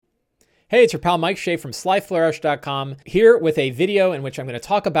Hey, it's your pal Mike Shea from Flourish.com, here with a video in which I'm going to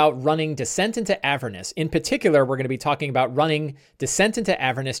talk about running Descent into Avernus. In particular, we're going to be talking about running Descent into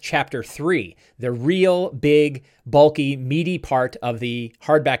Avernus Chapter 3, the real big, bulky, meaty part of the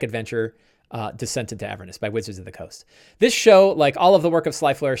hardback adventure Descent into Avernus by Wizards of the Coast. This show, like all of the work of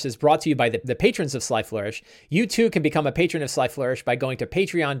Sly Flourish, is brought to you by the patrons of Sly Flourish. You too can become a patron of Sly Flourish by going to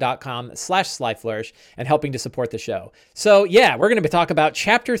patreon.com/Sly Flourish and helping to support the show. So yeah, we're going to talk about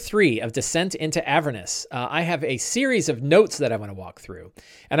Chapter 3 of Descent into Avernus. I have a series of notes that I want to walk through.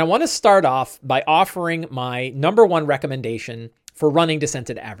 And I want to start off by offering my number one recommendation for running Descent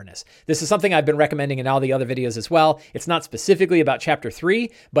into Avernus. This is something I've been recommending in all the other videos as well. It's not specifically about Chapter 3,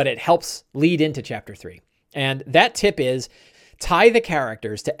 but it helps lead into Chapter 3. And that tip is tie the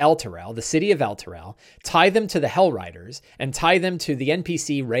characters to Elturel, the city of Elturel, tie them to the Hell Riders, and tie them to the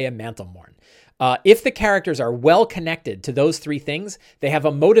NPC Rhea Mantlemorn. If the characters are well connected to those three things, they have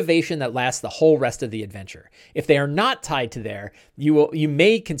a motivation that lasts the whole rest of the adventure. If they are not tied to there, you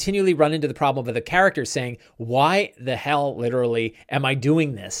may continually run into the problem of the characters saying, why the hell, literally, am I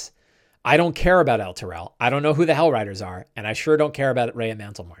doing this? I don't care about Elturel. I don't know who the Hell Riders are, and I sure don't care about Rhea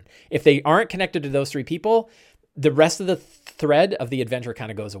Mantlemorn. If they aren't connected to those three people, the rest of the thread of the adventure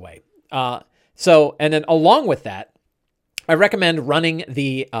kind of goes away. And then along with that, I recommend running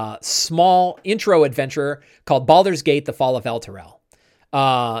the small intro adventure called Baldur's Gate, The Fall of Elturel.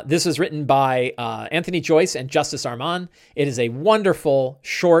 This is written by Anthony Joyce and Justice Armand. It is a wonderful,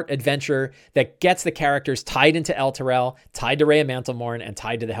 short adventure that gets the characters tied into Elturel, tied to Rhea Mantlemorn, and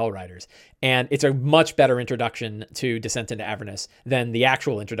tied to the Hell Riders. And it's a much better introduction to Descent into Avernus than the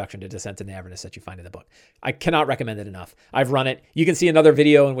actual introduction to Descent into Avernus that you find in the book. I cannot recommend it enough. I've run it. You can see another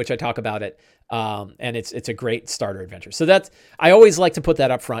video in which I talk about it. And it's a great starter adventure. So I always like to put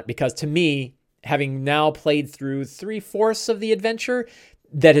that up front because to me, having now played through 3/4 of the adventure,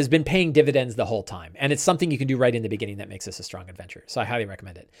 that has been paying dividends the whole time. And it's something you can do right in the beginning that makes this a strong adventure. So I highly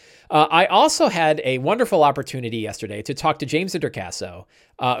recommend it. I also had a wonderful opportunity yesterday to talk to James Indercasso,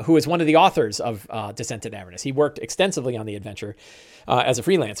 who is one of the authors of Descent into Avernus. He worked extensively on the adventure as a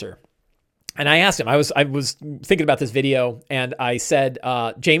freelancer. And I asked him, I was thinking about this video, and I said,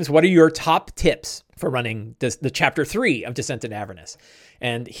 James, what are your top tips for running the Chapter 3 of Descent into Avernus?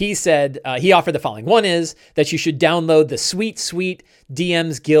 And he said, he offered the following. One is that you should download the sweet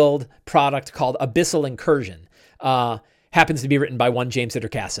DM's Guild product called Abyssal Incursion. Happens to be written by one James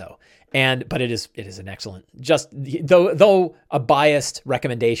Indercasso. But it is an excellent, just though a biased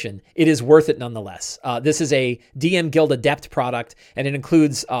recommendation, it is worth it nonetheless. This is a DM Guild Adept product, and it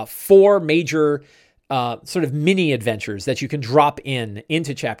includes 4 major sort of mini adventures that you can drop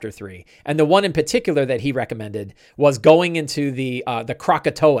into Chapter 3. And the one in particular that he recommended was going into the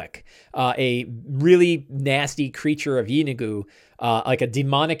Krakatoic, a really nasty creature of Yeenegu, like a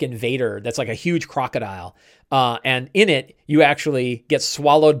demonic invader that's like a huge crocodile. And in it, you actually get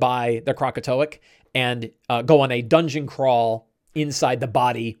swallowed by the Krakatoic and go on a dungeon crawl inside the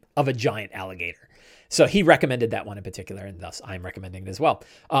body of a giant alligator. So he recommended that one in particular, and thus I'm recommending it as well.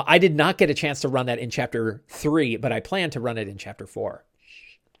 I did not get a chance to run that in Chapter 3, but I plan to run it in Chapter 4.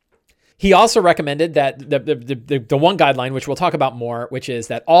 He also recommended that the one guideline, which we'll talk about more, which is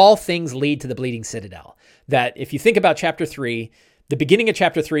that all things lead to the Bleeding Citadel. That if you think about Chapter 3, the beginning of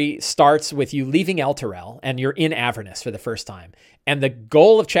Chapter 3 starts with you leaving Elturel, and you're in Avernus for the first time. And the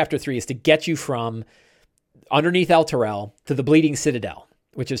goal of Chapter 3 is to get you from underneath Elturel to the Bleeding Citadel,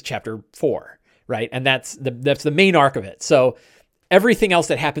 which is Chapter 4. Right. And that's the main arc of it. So everything else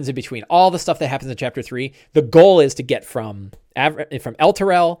that happens in between, all the stuff that happens in Chapter 3, the goal is to get from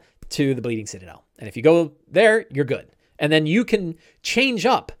Elturel to the Bleeding Citadel. And if you go there, you're good. And then you can change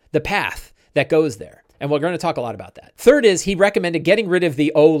up the path that goes there. And we're going to talk a lot about that. Third is he recommended getting rid of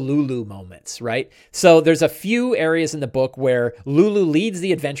the "Oh, Lulu" moments, right? So there's a few areas in the book where Lulu leads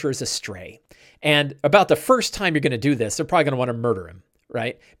the adventurers astray. And about the first time you're going to do this, they're probably going to want to murder him,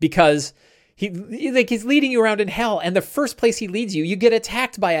 right? Because he's leading you around in hell, and the first place he leads you, you get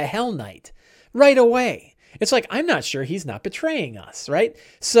attacked by a Hell Knight right away. It's like, I'm not sure he's not betraying us, right?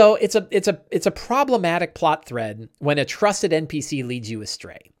 So it's a problematic plot thread when a trusted NPC leads you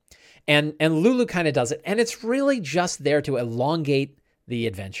astray. And Lulu kind of does it, and it's really just there to elongate the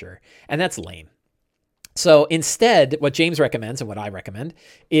adventure, and that's lame. So instead, what James recommends and what I recommend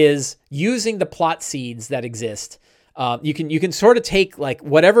is using the plot seeds that exist. You can sort of take like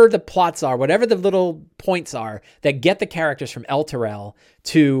whatever the plots are, whatever the little points are that get the characters from Elturel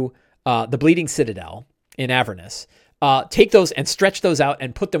to the Bleeding Citadel in Avernus. Take those and stretch those out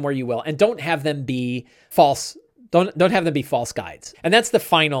and put them where you will, and don't have them be false. Don't have them be false guides. And that's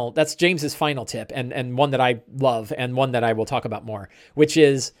James's final tip, and one that I love and one that I will talk about more, which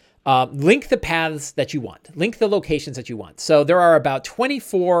is link the paths that you want, link the locations that you want. So there are about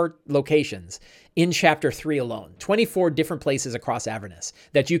 24 locations in chapter 3 alone, 24 different places across Avernus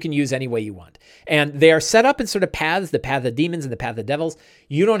that you can use any way you want. And they are set up in sort of paths, the path of the demons and the path of the devils.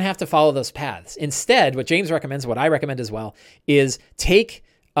 You don't have to follow those paths. Instead, what James recommends, what I recommend as well, is take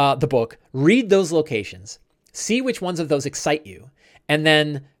the book, read those locations, see which ones of those excite you, and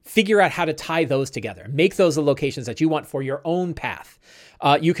then figure out how to tie those together. Make those the locations that you want for your own path.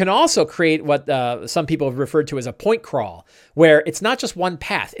 You can also create what some people have referred to as a point crawl, where it's not just one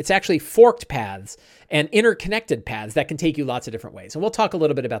path, it's actually forked paths and interconnected paths that can take you lots of different ways. And we'll talk a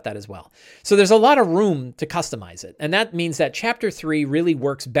little bit about that as well. So there's a lot of room to customize it. And that means that chapter 3 really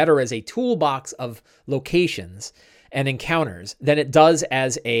works better as a toolbox of locations and encounters than it does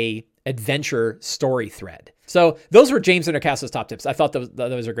as a adventure story thread. So those were James Indercastle's top tips. I thought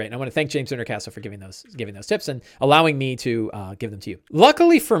those are great. And I want to thank James Indercastle for giving those tips and allowing me to give them to you.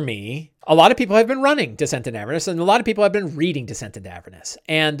 Luckily for me, a lot of people have been running Descent into Avernus, and a lot of people have been reading Descent into Avernus.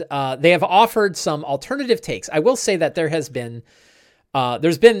 And they have offered some alternative takes. I will say that there's been,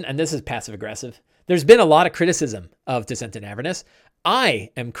 and this is passive aggressive, there's been a lot of criticism of Descent into Avernus. I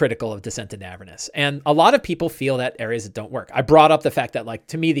am critical of Descent into Avernus, and a lot of people feel that areas that don't work. I brought up the fact that, like,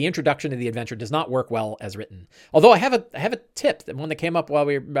 to me, the introduction to the adventure does not work well as written. Although I have a tip, the one that came up while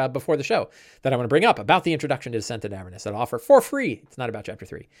we were before the show, that I want to bring up about the introduction to Descent into Avernus that I offer for free. It's not about chapter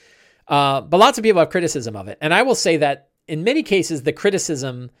 3, but lots of people have criticism of it, and I will say that in many cases,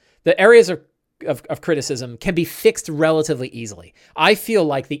 the areas of criticism can be fixed relatively easily. I feel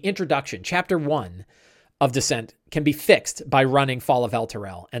like the introduction, chapter 1 of Descent, can be fixed by running Fall of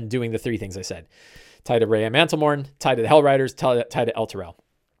Elturel and doing the 3 things I said. Tie to Rhea Mantelmorn, tie to the Hell Riders, tie to Elturel.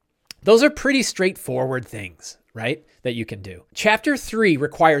 Those are pretty straightforward things, right, that you can do. Chapter 3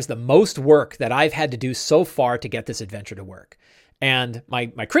 requires the most work that I've had to do so far to get this adventure to work. And my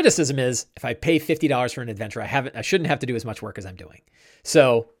criticism is, if I pay $50 for an adventure, I shouldn't have to do as much work as I'm doing.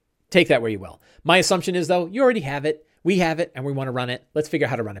 So take that where you will. My assumption is, though, you already have it. We have it and we want to run it. Let's figure out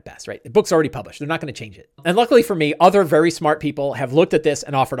how to run it best, right? The book's already published. They're not going to change it. And luckily for me, other very smart people have looked at this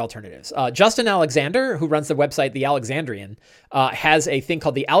and offered alternatives. Justin Alexander, who runs the website The Alexandrian, has a thing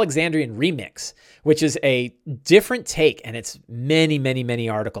called the Alexandrian Remix, which is a different take, and it's many, many, many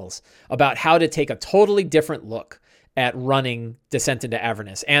articles about how to take a totally different look at running Descent into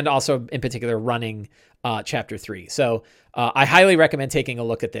Avernus, and also in particular running chapter 3. So I highly recommend taking a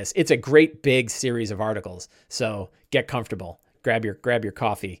look at this. It's a great big series of articles. So get comfortable, grab your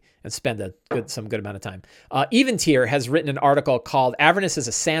coffee, and spend some good amount of time. Eventier has written an article called Avernus is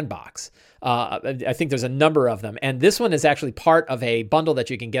a Sandbox. I think there's a number of them, and this one is actually part of a bundle that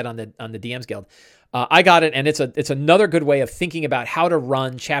you can get on the DMs Guild. I got it, and it's another good way of thinking about how to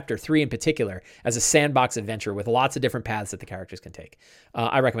run chapter 3 in particular as a sandbox adventure with lots of different paths that the characters can take.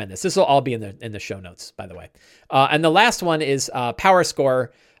 I recommend this. This will all be in the show notes, by the way. And the last one is PowerScore.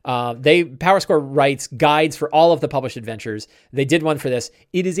 PowerScore writes guides for all of the published adventures. They did one for this.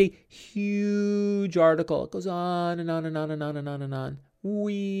 It is a huge article. It goes on and on and on and on and on and on.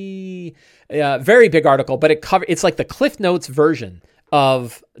 Very big article, but it's like the Cliff Notes version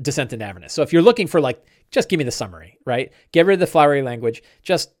of Descent into Avernus. So if you're looking for, like, just give me the summary, right? Get rid of the flowery language.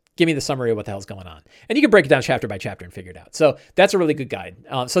 Just give me the summary of what the hell's going on. And you can break it down chapter by chapter and figure it out. So that's a really good guide.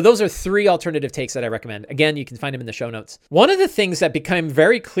 So those are 3 alternative takes that I recommend. Again, you can find them in the show notes. One of the things that became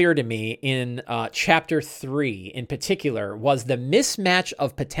very clear to me in chapter 3 in particular was the mismatch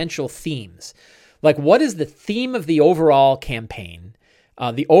of potential themes. Like, what is the theme of the overall campaign?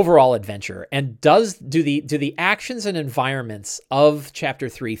 The overall adventure, and do the actions and environments of chapter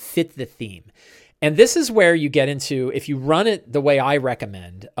 3 fit the theme? And this is where you get into, if you run it the way I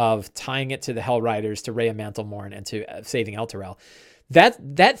recommend, of tying it to the Hell Riders, to Rhea Mantelmorn, and to saving Elturel,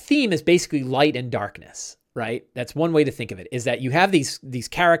 that theme is basically light and darkness, right? That's one way to think of it, is that you have these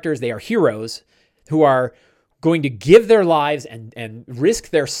characters, they are heroes who are going to give their lives and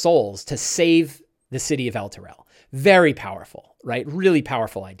risk their souls to save the city of Elturel. Very powerful, right? Really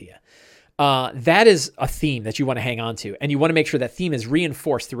powerful idea. That is a theme that you want to hang on to, and you want to make sure that theme is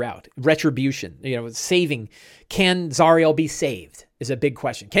reinforced throughout. Retribution, saving. Can Zariel be saved is a big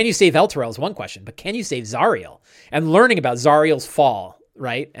question. Can you save Elturel is one question, but can you save Zariel? And learning about Zariel's fall,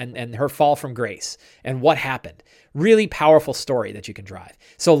 right? And her fall from grace and what happened. Really powerful story that you can drive.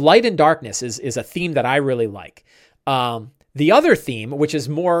 So light and darkness is a theme that I really like. The other theme, which is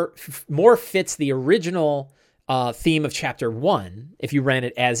more fits the original theme of chapter 1, if you ran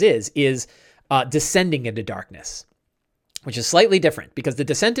it as is descending into darkness, which is slightly different, because the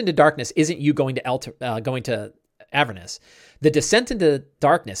descent into darkness isn't you going to Avernus. The descent into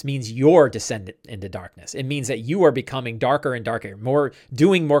darkness means your descent into darkness. It means that you are becoming darker and darker,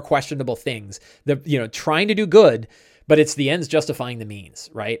 doing more questionable things. Trying to do good, but it's the ends justifying the means,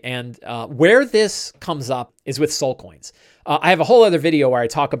 right? And where this comes up is with soul coins. I have a whole other video where I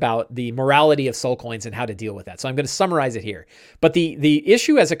talk about the morality of soul coins and how to deal with that. So I'm going to summarize it here. But the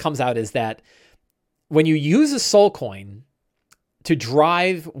issue as it comes out is that when you use a soul coin to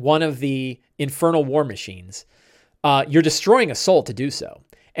drive one of the infernal war machines, you're destroying a soul to do so.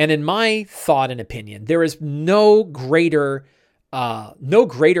 And in my thought and opinion, there is no greater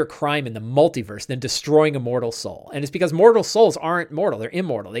crime in the multiverse than destroying a mortal soul. And it's because mortal souls aren't mortal; they're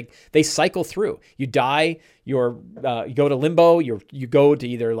immortal. They cycle through. You die, you go to limbo. You go to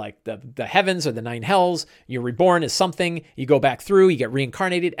either like the heavens or the nine hells. You're reborn as something. You go back through. You get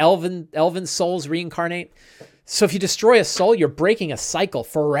reincarnated. Elven souls reincarnate. So if you destroy a soul, you're breaking a cycle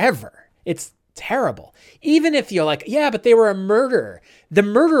forever. It's terrible. Even if you're like, yeah, but they were a murderer. The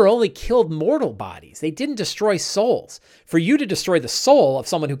murderer only killed mortal bodies. They didn't destroy souls. For you to destroy the soul of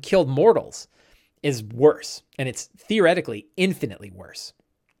someone who killed mortals is worse. And it's theoretically infinitely worse.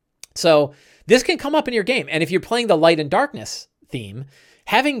 So this can come up in your game. And if you're playing the light and darkness theme,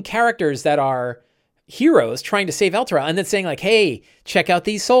 having characters that are heroes trying to save Elturel and then saying like, hey, check out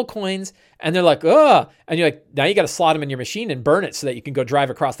these soul coins. And they're like, ugh. And you're like, now you got to slot them in your machine and burn it so that you can go drive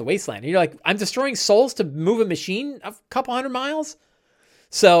across the wasteland. And you're like, I'm destroying souls to move a machine a couple hundred miles?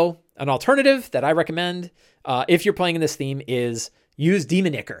 So an alternative that I recommend if you're playing in this theme is use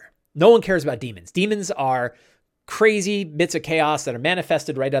Demon Ichor. No one cares about demons. Demons are crazy bits of chaos that are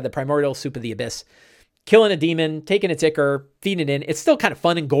manifested right out of the primordial soup of the abyss. Killing a demon, taking its ichor, feeding it in. It's still kind of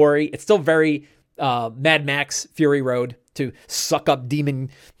fun and gory. It's still very Mad Max Fury Road to suck up demon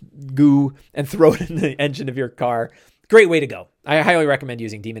goo and throw it in the engine of your car. Great way to go. I highly recommend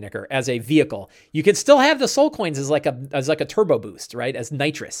using Demon Ichor as a vehicle. You can still have the soul coins as like a turbo boost, right? As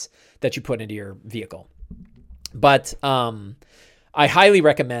nitrous that you put into your vehicle. But I highly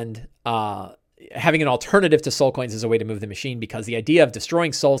recommend having an alternative to soul coins as a way to move the machine, because the idea of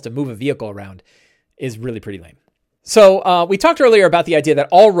destroying souls to move a vehicle around is really pretty lame. So we talked earlier about the idea that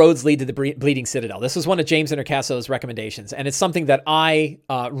all roads lead to the Bleeding Citadel. This was one of James Intercasso's recommendations, and it's something that I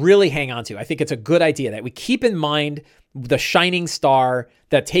really hang on to. I think it's a good idea that we keep in mind the shining star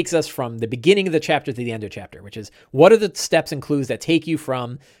that takes us from the beginning of the chapter to the end of the chapter, which is what are the steps and clues that take you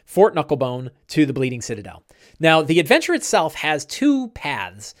from Fort Knucklebone to the Bleeding Citadel. Now, the adventure itself has two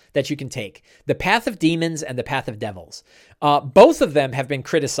paths that you can take, the path of demons and the path of devils. Both of them have been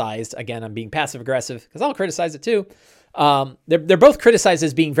criticized. Again, I'm being passive aggressive because I'll criticize it too. They're both criticized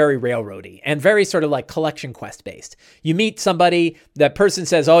as being very railroady and very sort of like collection quest based. You meet somebody, that person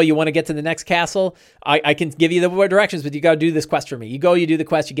says, oh, you want to get to the next castle? I can give you the directions, but you got to do this quest for me. You go, you do the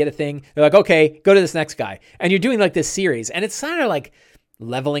quest, you get a thing. They're like, okay, go to this next guy. And you're doing like this series, and it's kind of like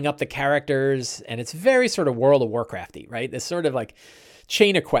leveling up the characters, and it's very sort of World of Warcrafty, right? This sort of like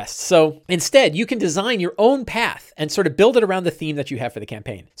chain of quests. So instead, you can design your own path and sort of build it around the theme that you have for the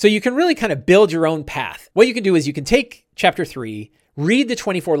campaign. So you can really kind of build your own path. What you can do is you can take chapter 3, read the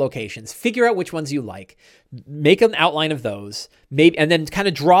 24 locations, figure out which ones you like, make an outline of those, maybe, and then kind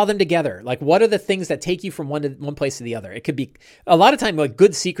of draw them together. Like, what are the things that take you from one place to the other? It could be a lot of time, like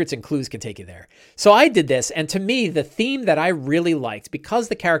good secrets and clues can take you there. So I did this, and to me, the theme that I really liked, because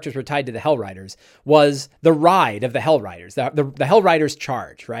the characters were tied to the Hell Riders, was the ride of the Hell Riders, the Hell Riders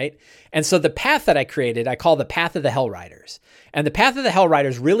charge, right? And so the path that I created, I call the Path of the Hell Riders. And the Path of the Hell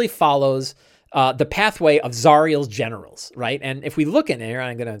Riders really follows the pathway of Zariel's generals, right? And if we look in here,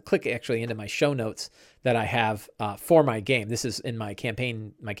 I'm going to click actually into my show notes that I have for my game. This is in my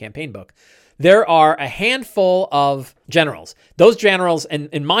campaign book. There are a handful of generals. Those generals, and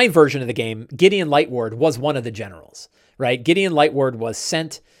in my version of the game, Gideon Lightward was one of the generals, right? Gideon Lightward was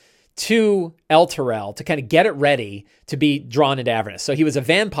sent to Elturel to kind of get it ready to be drawn into Avernus. So he was a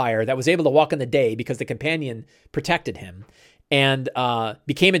vampire that was able to walk in the day because the companion protected him, and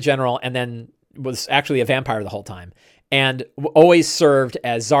became a general, and then was actually a vampire the whole time, and always served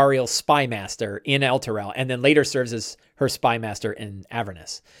as Zariel's spy master in Elturel, and then later serves as her spy master in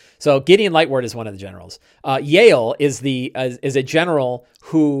Avernus. So Gideon Lightward is one of the generals. Yale is a general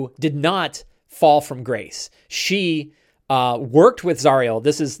who did not fall from grace. She worked with Zariel.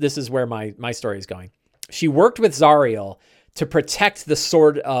 This is where my story is going. She worked with Zariel to protect the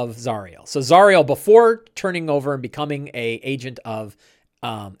sword of Zariel. So Zariel, before turning over and becoming a agent of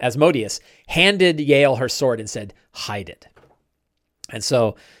Asmodeus, handed Yale her sword and said, hide it. And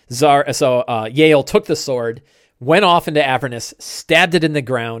so Yale took the sword, went off into Avernus, stabbed it in the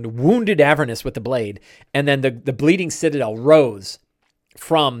ground, wounded Avernus with the blade, and then the Bleeding Citadel rose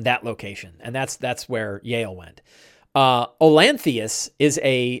from that location, and that's where Yale went. Olanthius is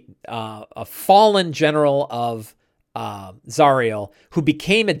a fallen general of Zariel who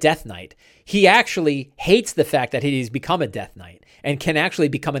became a Death Knight. He actually hates the fact that he's become a Death Knight and can actually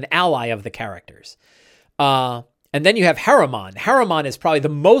become an ally of the characters. And then you have Haramon. Haramon is probably the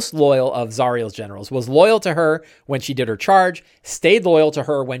most loyal of Zariel's generals, was loyal to her when she did her charge, stayed loyal to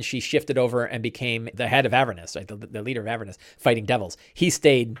her when she shifted over and became the head of Avernus, right? The leader of Avernus, fighting devils. He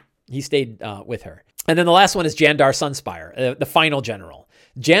stayed with her. And then the last one is Jandar Sunspire, the final general.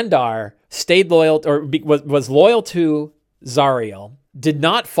 Jandar stayed loyal, or was loyal to Zariel, did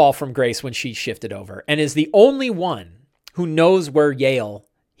not fall from grace when she shifted over, and is the only one who knows where Yale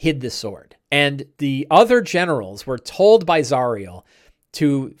hid the sword. And the other generals were told by Zariel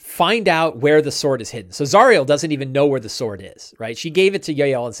to find out where the sword is hidden. So Zariel doesn't even know where the sword is, right? She gave it to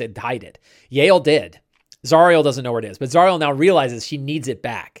Yale and said, hide it. Yale did. Zariel doesn't know where it is, but Zariel now realizes she needs it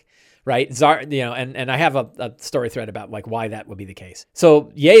back, right? And I have a story thread about like why that would be the case.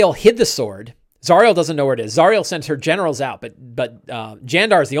 So Yale hid the sword. Zariel doesn't know where it is. Zariel sends her generals out, but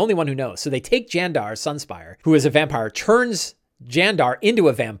Jandar is the only one who knows. So they take Jandar Sunspire, who is a vampire, turns Jandar into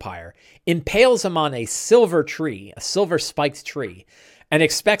a vampire, impales him on a silver tree, a silver spiked tree, and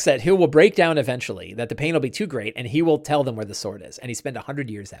expects that he will break down eventually, that the pain will be too great, and he will tell them where the sword is. And he spent 100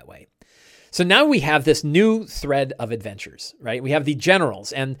 years that way. So now we have this new thread of adventures, right? We have the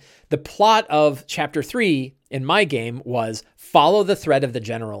generals, and the plot of chapter 3 in my game was follow the thread of the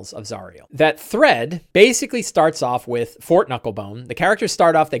generals of Zariel. That thread basically starts off with Fort Knucklebone. The characters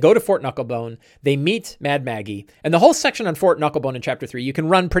start off, they go to Fort Knucklebone, they meet Mad Maggie, and the whole section on Fort Knucklebone in chapter 3, you can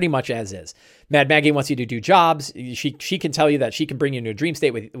run pretty much as is. Mad Maggie wants you to do jobs. She can tell you that she can bring you into a dream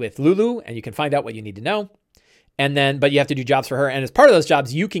state with Lulu, and you can find out what you need to know. But you have to do jobs for her. And as part of those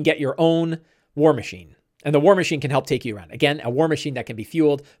jobs, you can get your own war machine. And the war machine can help take you around. Again, a war machine that can be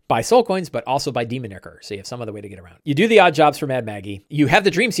fueled by soul coins, but also by demon ichor. So you have some other way to get around. You do the odd jobs for Mad Maggie. You have the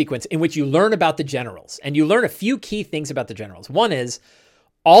dream sequence in which you learn about the generals. And you learn a few key things about the generals. One is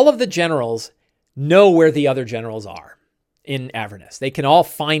all of the generals know where the other generals are in Avernus. They can all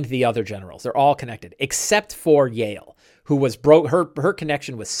find the other generals. They're all connected, except for Yale, who was her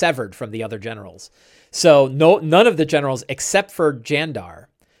connection was severed from the other generals. So none of the generals, except for Jandar,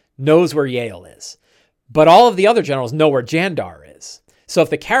 knows where Yale is. But all of the other generals know where Jandar is. So if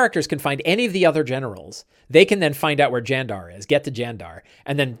the characters can find any of the other generals, they can then find out where Jandar is, get to Jandar,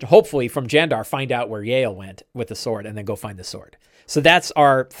 and then hopefully from Jandar find out where Yale went with the sword and then go find the sword. So that's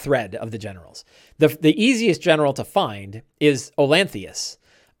our thread of the generals. The easiest general to find is Olanthius,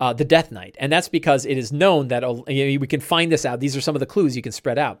 the Death Knight. And that's because it is known that we can find this out. These are some of the clues you can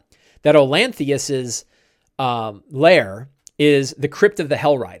spread out. That Olanthius's lair is the Crypt of the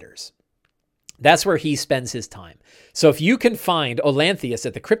Hell Riders. That's where he spends his time. So if you can find Olanthius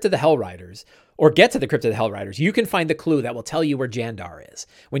at the Crypt of the Hell Riders, or get to the Crypt of the Hell Riders, you can find the clue that will tell you where Jandar is.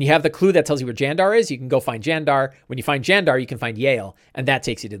 When you have the clue that tells you where Jandar is, you can go find Jandar. When you find Jandar, you can find Yale, and that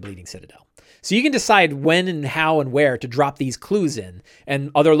takes you to the Bleeding Citadel. So you can decide when and how and where to drop these clues in, and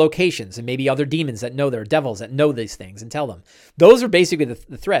other locations, and maybe other demons that know there are devils that know these things and tell them. Those are basically the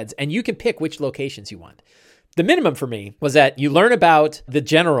threads, and you can pick which locations you want. The minimum for me was that you learn about the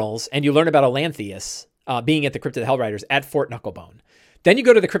generals and you learn about Olanthius being at the Crypt of the Hell Riders at Fort Knucklebone. Then you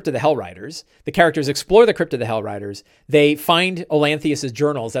go to the Crypt of the Hell Riders. The characters explore the Crypt of the Hell Riders. They find Olanthius'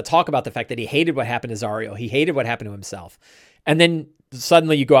 journals that talk about the fact that he hated what happened to Zariel. He hated what happened to himself. And then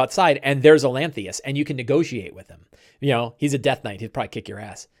suddenly you go outside and there's Olanthius and you can negotiate with him. You know, he's a Death Knight. He'd probably kick your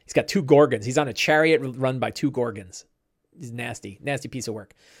ass. He's got 2 Gorgons. He's on a chariot run by 2 Gorgons. He's nasty piece of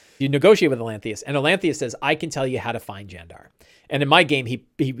work. You negotiate with Olanthius, and Olanthius says, I can tell you how to find Jandar. And in my game,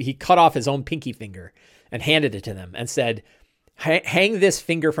 he cut off his own pinky finger and handed it to them and said, hang this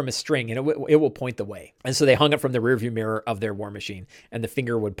finger from a string and it will point the way. And so they hung it from the rearview mirror of their war machine, and the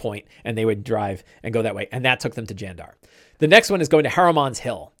finger would point and they would drive and go that way. And that took them to Jandar. The next one is going to Haramon's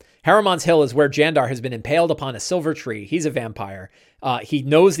Hill. Haramon's Hill is where Jandar has been impaled upon a silver tree. He's a vampire. He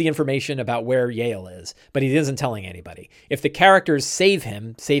knows the information about where Yale is, but he isn't telling anybody. If the characters save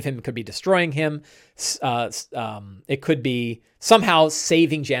him could be destroying him. It could be somehow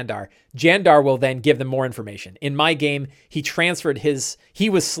saving Jandar. Jandar will then give them more information. In my game, he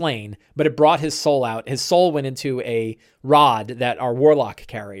was slain, but it brought his soul out. His soul went into a rod that our warlock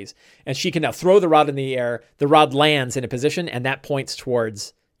carries, and she can now throw the rod in the air. The rod lands in a position, and that points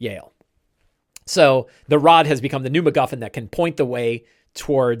towards Yale. So the rod has become the new MacGuffin that can point the way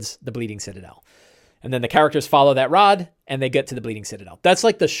towards the Bleeding Citadel. And then the characters follow that rod and they get to the Bleeding Citadel. That's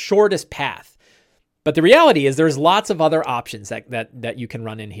like the shortest path. But the reality is there's lots of other options that you can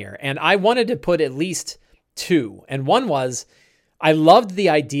run in here. And I wanted to put at least 2. And one was I loved the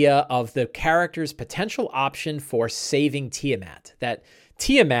idea of the character's potential option for saving Tiamat, that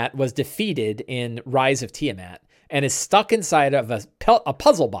Tiamat was defeated in Rise of Tiamat and is stuck inside of a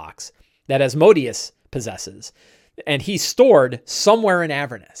puzzle box that Asmodeus possesses, and he's stored somewhere in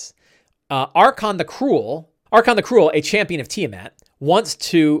Avernus. Archon the Cruel, a champion of Tiamat, wants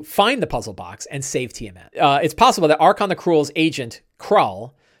to find the puzzle box and save Tiamat. It's possible that Archon the Cruel's agent,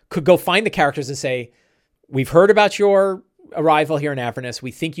 Krull, could go find the characters and say, we've heard about your arrival here in Avernus.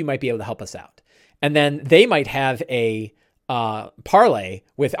 We think you might be able to help us out. And then they might have a parlay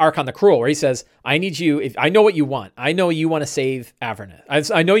with Archon the Cruel, where he says, I need you, I know what you want. I know you want to save Avernus.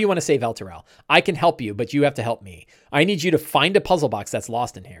 I know you want to save Elturel. I can help you, but you have to help me. I need you to find a puzzle box that's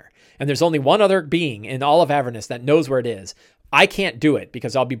lost in here. And there's only one other being in all of Avernus that knows where it is. I can't do it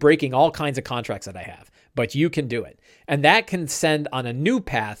because I'll be breaking all kinds of contracts that I have, but you can do it. And that can send on a new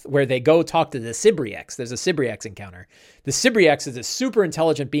path where they go talk to the Cibriex. There's a Cibriex encounter. The Cibriex is a super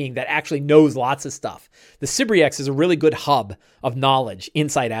intelligent being that actually knows lots of stuff. The Cibriex is a really good hub of knowledge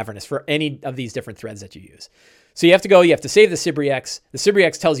inside Avernus for any of these different threads that you use. So you have to save the Cibriex. The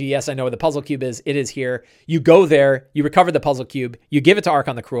Cibriex tells you, yes, I know where the puzzle cube is. It is here. You go there, you recover the puzzle cube, you give it to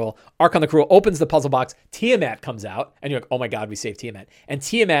Archon the Cruel. Archon the Cruel opens the puzzle box. Tiamat comes out, and you're like, oh my God, we saved Tiamat. And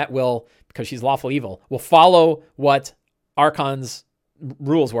Tiamat will, because she's lawful evil, will follow what Archon's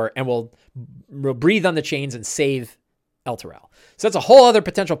rules were and will breathe on the chains and save Elturel. So that's a whole other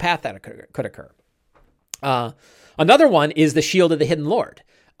potential path that could occur. Another one is the Shield of the Hidden Lord.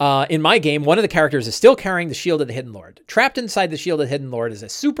 In my game, one of the characters is still carrying the Shield of the Hidden Lord. Trapped inside the Shield of the Hidden Lord is a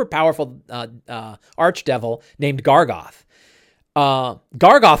super powerful archdevil named Gargoth.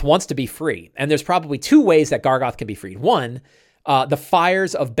 Gargoth wants to be free, and there's probably two ways that Gargoth can be freed. One, the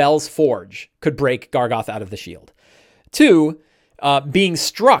fires of Bel's Forge could break Gargoth out of the shield. Two, being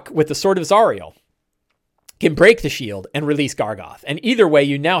struck with the Sword of Zariel can break the shield and release Gargoth. And either way,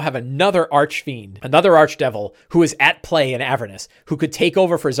 you now have another archfiend, another archdevil who is at play in Avernus, who could take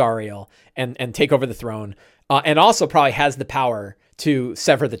over for Zariel and take over the throne, and also probably has the power to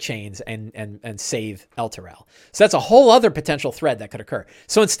sever the chains and save Elturel. So that's a whole other potential thread that could occur.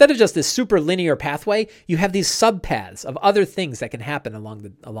 So instead of just this super linear pathway, you have these subpaths of other things that can happen along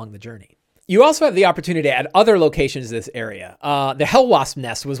the journey. You also have the opportunity at other locations in this area. The Hellwasp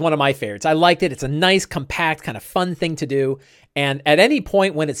Nest was one of my favorites. I liked it. It's a nice, compact, kind of fun thing to do. And at any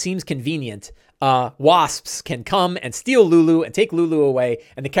point when it seems convenient, wasps can come and steal Lulu and take Lulu away,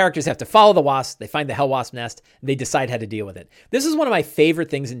 and the characters have to follow the wasps. They find the Hellwasp Nest, and they decide how to deal with it. This is one of my favorite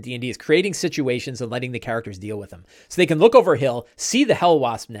things in D&D, is creating situations and letting the characters deal with them. So they can look over a hill, see the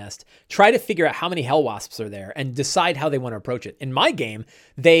Hellwasp Nest, try to figure out how many Hellwasps are there, and decide how they want to approach it. In my game,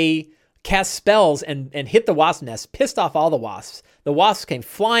 they cast spells and hit the wasp nest, pissed off all the wasps. The wasps came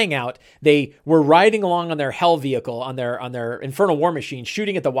flying out. They were riding along on their hell vehicle, on their infernal war machine,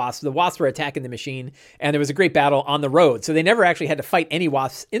 shooting at the wasps. The wasps were attacking the machine, and there was a great battle on the road. So they never actually had to fight any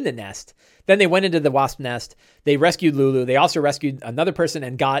wasps in the nest. Then they went into the wasp nest. They rescued Lulu. They also rescued another person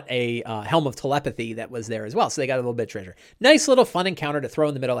and got a helm of telepathy that was there as well. So they got a little bit of treasure. Nice little fun encounter to throw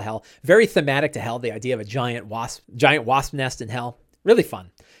in the middle of hell. Very thematic to hell, the idea of a giant wasp nest in hell. Really fun.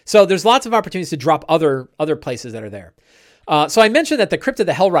 So there's lots of opportunities to drop other places that are there. So I mentioned that the Crypt of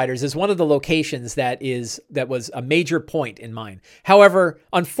the Hellriders is one of the locations that was a major point in mine. However,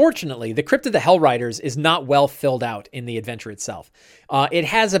 unfortunately, the Crypt of the Hellriders is not well filled out in the adventure itself. It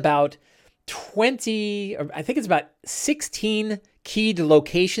has about 20, or I think it's about 16 keyed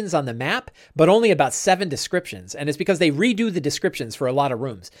locations on the map, but only about 7 descriptions. And it's because they redo the descriptions for a lot of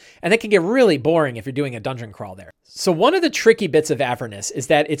rooms. And that can get really boring if you're doing a dungeon crawl there. So one of the tricky bits of Avernus is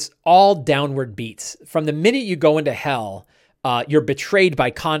that it's all downward beats. From the minute you go into hell, you're betrayed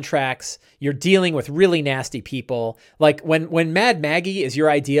by contracts. You're dealing with really nasty people. Like when Mad Maggie is your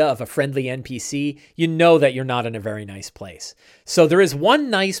idea of a friendly NPC, you know that you're not in a very nice place. So there is one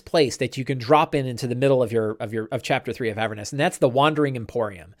nice place that you can drop into the middle of Chapter 3 of Avernus, and that's the Wandering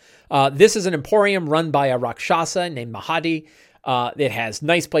Emporium. This is an emporium run by a Rakshasa named Mahadi. It has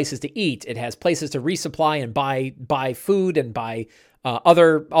nice places to eat. It has places to resupply and buy food and buy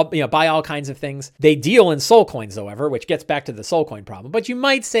buy all kinds of things. They deal in soul coins, however, which gets back to the soul coin problem. But you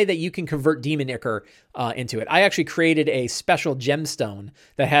might say that you can convert demon ichor into it. I actually created a special gemstone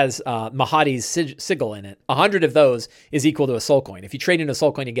that has Mahadi's sigil in it. 100 of those is equal to a soul coin. If you trade in a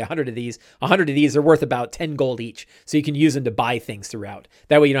soul coin, you get 100 of these. 100 of these are worth about 10 gold each. So you can use them to buy things throughout.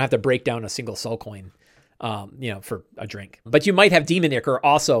 That way you don't have to break down a single soul coin for a drink. But you might have demon ichor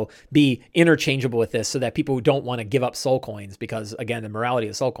also be interchangeable with this so that people who don't want to give up soul coins, because again, the morality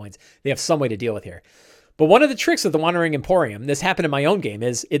of soul coins, they have some way to deal with here. But one of the tricks of the Wandering Emporium, this happened in my own game,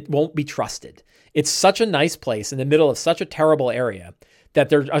 is it won't be trusted. It's such a nice place in the middle of such a terrible area that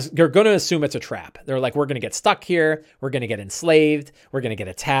they're going to assume it's a trap. They're like, we're going to get stuck here. We're going to get enslaved. We're going to get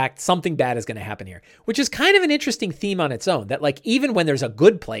attacked. Something bad is going to happen here, which is kind of an interesting theme on its own, that like, even when there's a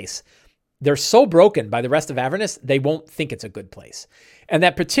good place, they're so broken by the rest of Avernus, they won't think it's a good place. And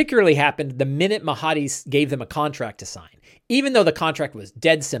that particularly happened the minute Mahadi gave them a contract to sign, even though the contract was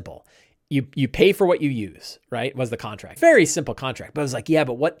dead simple. You pay for what you use, right? Was the contract. Very simple contract. But I was like, yeah,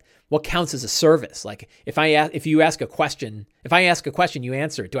 but what counts as a service? Like if I ask a question, you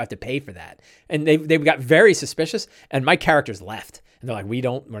answer it. Do I have to pay for that? And they got very suspicious, and my characters left. And they're like,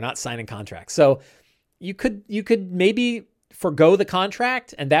 we're not signing contracts. So you could maybe forgo the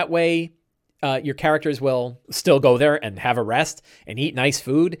contract, and that way your characters will still go there and have a rest and eat nice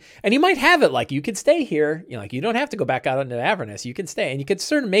food. And you might have it like, you could stay here. You know, like, you don't have to go back out into Avernus. You can stay, and you could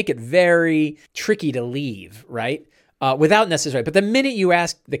sort of make it very tricky to leave, right? Without necessarily. But the minute you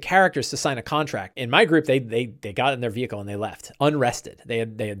ask the characters to sign a contract, in my group, they got in their vehicle and they left unrested. They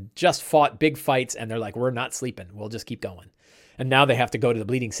had just fought big fights, and they're like, we're not sleeping. We'll just keep going. And now they have to go to the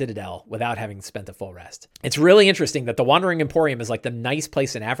Bleeding Citadel without having spent a full rest. It's really interesting that the Wandering Emporium is like the nice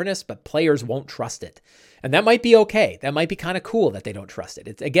place in Avernus, but players won't trust it. And that might be okay. That might be kind of cool that they don't trust it.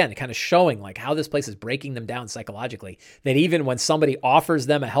 It's, again, kind of showing like how this place is breaking them down psychologically, that even when somebody offers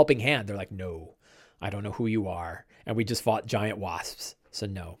them a helping hand, they're like, no, I don't know who you are. And we just fought giant wasps. So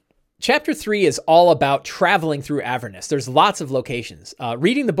no. Chapter 3 is all about traveling through Avernus. There's lots of locations.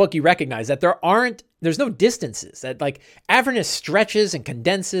 Reading the book, you recognize that there's no distances. That like Avernus stretches and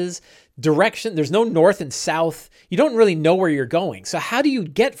condenses. Direction, there's no north and south. You don't really know where you're going. So how do you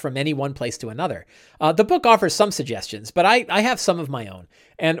get from any one place to another? The book offers some suggestions, but I have some of my own.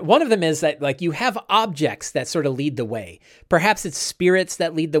 And one of them is that like you have objects that sort of lead the way. Perhaps it's spirits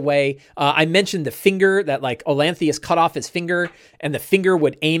that lead the way. I mentioned the finger, that like Olanthius cut off his finger and the finger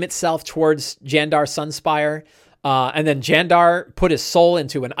would aim itself towards Jandar Sunspire. And then Jandar put his soul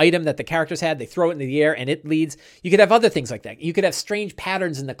into an item that the characters had. They throw it into the air and it leads. You could have other things like that. You could have strange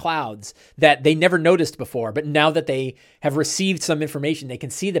patterns in the clouds that they never noticed before, but now that they have received some information, they can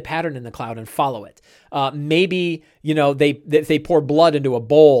see the pattern in the cloud and follow it. Maybe, they pour blood into a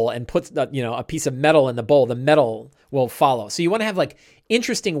bowl and put, a piece of metal in the bowl, the metal will follow. So you want to have like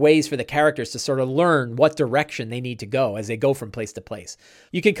interesting ways for the characters to sort of learn what direction they need to go as they go from place to place.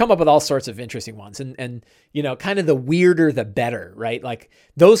 You can come up with all sorts of interesting ones, and kind of the weirder, the better, right? Like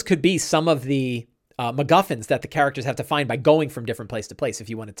those could be some of the MacGuffins that the characters have to find by going from different place to place. If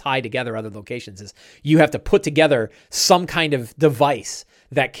you want to tie together other locations, is you have to put together some kind of device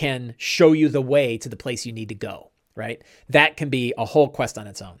that can show you the way to the place you need to go, right? That can be a whole quest on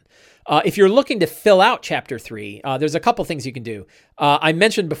its own. If you're looking to fill out Chapter 3, there's a couple things you can do. I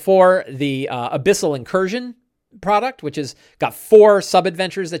mentioned before the Abyssal Incursion product, which has got 4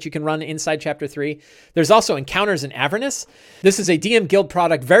 sub-adventures that you can run inside Chapter 3. There's also Encounters in Avernus. This is a DM Guild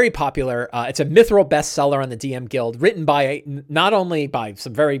product, very popular. It's a Mithril bestseller on the DM Guild, written by not only by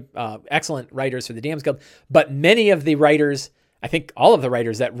some very excellent writers for the DMs Guild, but many of the writers, I think all of the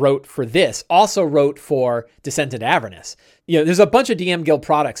writers that wrote for this also wrote for Descent into Avernus. There's a bunch of DM Guild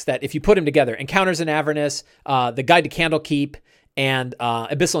products that if you put them together, Encounters in Avernus, the Guide to Candlekeep, and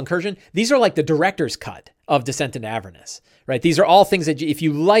Abyssal Incursion, these are like the director's cut of Descent into Avernus, right? These are all things that if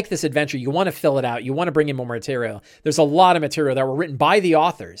you like this adventure, you want to fill it out, you want to bring in more material. There's a lot of material that were written by the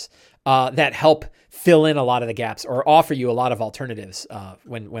authors that help fill in a lot of the gaps or offer you a lot of alternatives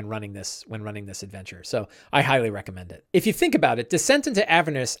when running this adventure. So I highly recommend it. If you think about it, Descent into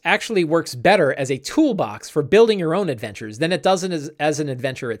Avernus actually works better as a toolbox for building your own adventures than it does as an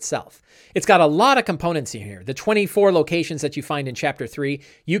adventure itself. It's got a lot of components in here. The 24 locations that you find in Chapter 3,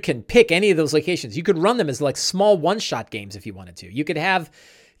 you can pick any of those locations. You could run them as like small one-shot games if you wanted to. You could have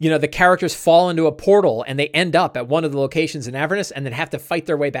the characters fall into a portal and they end up at one of the locations in Avernus and then have to fight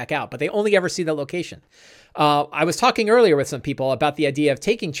their way back out, but they only ever see the location. I was talking earlier with some people about the idea of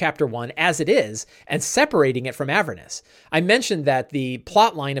taking Chapter 1 as it is and separating it from Avernus. I mentioned that the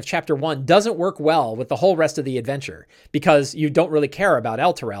plot line of Chapter 1 doesn't work well with the whole rest of the adventure because you don't really care about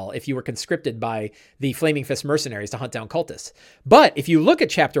Elturel if you were conscripted by the Flaming Fist mercenaries to hunt down cultists. But if you look at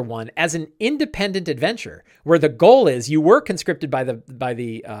Chapter 1 as an independent adventure where the goal is you were conscripted by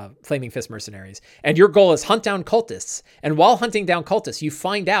the Flaming Fist mercenaries and your goal is hunt down cultists, and while hunting down cultists you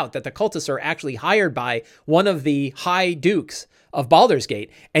find out that the cultists are actually hired by one of the High Dukes of Baldur's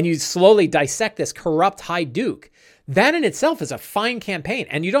Gate, and you slowly dissect this corrupt High Duke. That in itself is a fine campaign,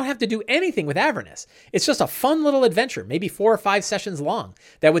 and you don't have to do anything with Avernus. It's just a fun little adventure, maybe 4 or 5 sessions long,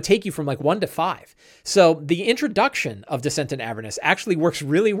 that would take you from like 1 to 5. So the introduction of Descent into Avernus actually works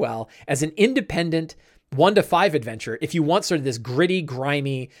really well as an independent 1 to 5 adventure, if you want sort of this gritty,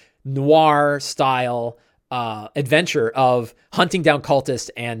 grimy, noir style adventure of hunting down cultists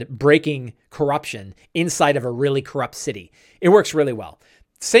and breaking corruption inside of a really corrupt city. It works really well.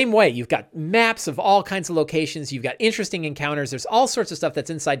 Same way, you've got maps of all kinds of locations. You've got interesting encounters. There's all sorts of stuff that's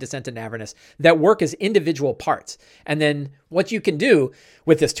inside Descent into Avernus that work as individual parts. And then what you can do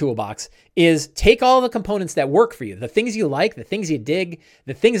with this toolbox is take all the components that work for you, the things you like, the things you dig,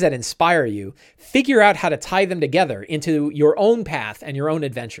 the things that inspire you, figure out how to tie them together into your own path and your own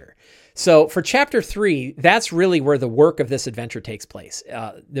adventure. So for chapter 3, that's really where the work of this adventure takes place.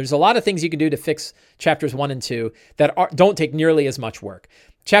 There's a lot of things you can do to fix chapters 1 and 2 that don't take nearly as much work.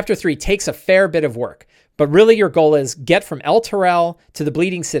 Chapter 3 takes a fair bit of work, but really your goal is get from El Terrell to the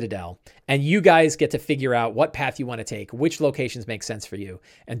Bleeding Citadel, and you guys get to figure out what path you want to take, which locations make sense for you,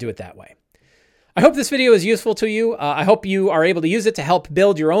 and do it that way. I hope this video is useful to you. I hope you are able to use it to help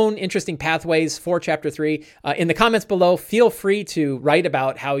build your own interesting pathways for Chapter 3. In the comments below, feel free to write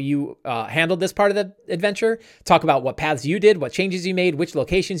about how you handled this part of the adventure. Talk about what paths you did, what changes you made, which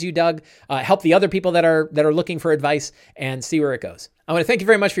locations you dug. Help the other people that are looking for advice, and see where it goes. I want to thank you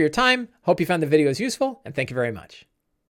very much for your time. Hope you found the videos useful, and thank you very much.